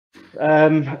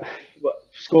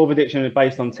Score prediction is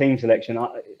based on team selection.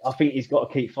 I think he's got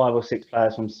to keep 5 or 6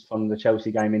 players from the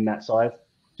Chelsea game in that side,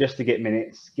 just to get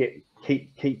minutes,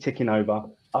 keep ticking over.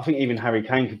 I think even Harry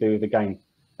Kane could do with the game,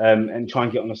 and try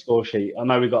and get on the score sheet. I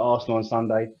know we've got Arsenal on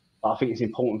Sunday, but I think it's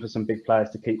important for some big players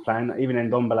to keep playing. Even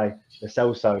Ndombele, the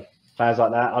Celso, players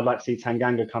like that. I'd like to see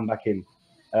Tanganga come back in.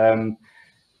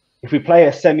 If we play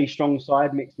a semi-strong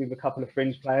side mixed with a couple of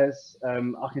fringe players,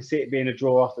 I can see it being a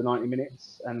draw after 90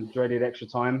 minutes and dreaded extra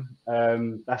time.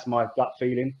 That's my gut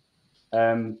feeling.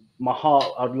 My heart,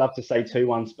 I'd love to say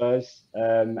 2-1 Spurs,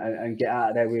 and get out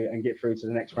of there and get through to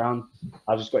the next round.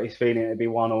 I've just got this feeling it'd be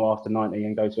 1-1 after 90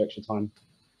 and go to extra time.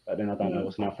 But then I don't know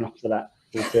what's going to happen after that.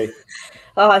 We'll see.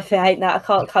 Oh, I hate that. I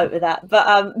can't cope with that.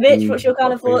 But Mitch, what's your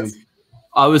kind of thoughts?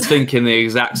 I was thinking the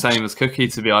exact same as Cookie,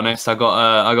 to be honest. I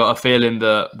got a feeling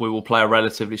that we will play a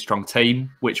relatively strong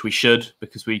team, which we should,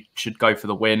 because we should go for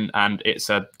the win, and it's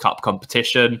a cup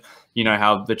competition. You know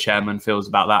how the chairman feels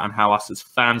about that and how us as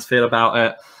fans feel about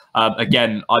it.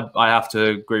 Again, I have to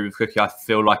agree with Cookie. I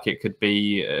feel like it could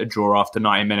be a draw after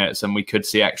 90 minutes and we could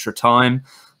see extra time.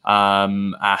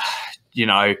 You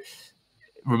know,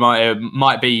 it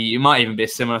might even be a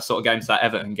similar sort of game to that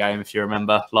Everton game, if you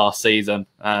remember last season.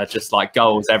 Just like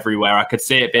goals everywhere. I could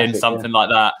see it being something like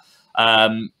that.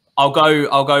 I'll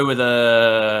go with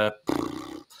a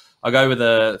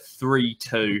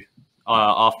 3-2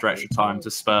 after extra time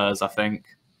to Spurs, I think.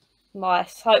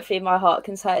 Nice. Hopefully my heart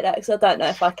can take that, because I don't know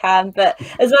if I can. But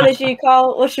as well as you,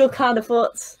 Carl, what's your kind of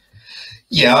thoughts?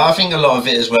 Yeah, I think a lot of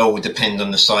it as well will depend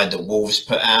on the side that Wolves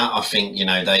put out. I think, you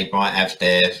know, they might have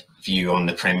their view on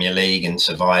the Premier League and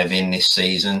surviving this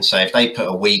season. So if they put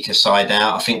a weaker side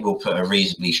out, I think we'll put a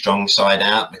reasonably strong side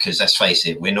out, because let's face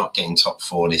it, we're not getting top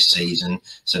 4 this season.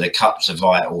 So the cups are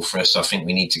vital for us. I think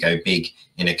we need to go big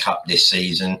in a cup this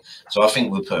season. So I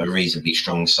think we'll put a reasonably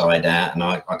strong side out, and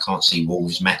I can't see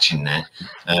Wolves matching that.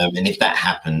 And if that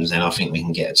happens, then I think we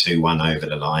can get a 2-1 over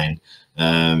the line.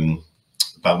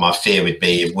 But my fear would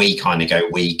be if we kind of go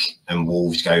weak and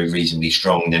Wolves go reasonably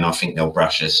strong, then I think they'll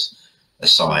brush us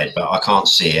aside. But I can't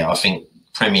see it. I think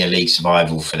Premier League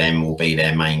survival for them will be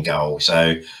their main goal.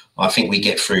 So I think we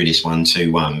get through this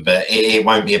 1-2-1. But it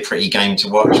won't be a pretty game to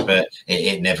watch, but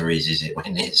it never is it,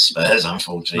 when it's Spurs,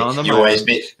 unfortunately. You're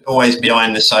always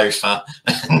behind the sofa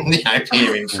and, you know,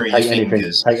 peering through your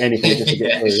fingers. Take anything just to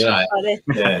get through,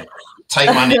 yeah.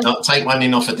 Take one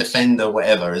in off a defender,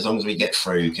 whatever, as long as we get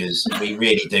through, because we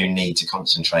really do need to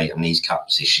concentrate on these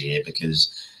cups this year,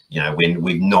 because, you know,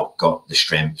 we've not got the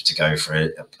strength to go for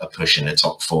a push in the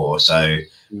top 4. So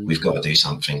we've got to do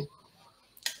something.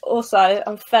 Also,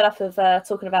 I'm fed up of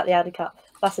talking about the Audi Cup.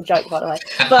 That's a joke, by the way.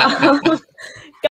 But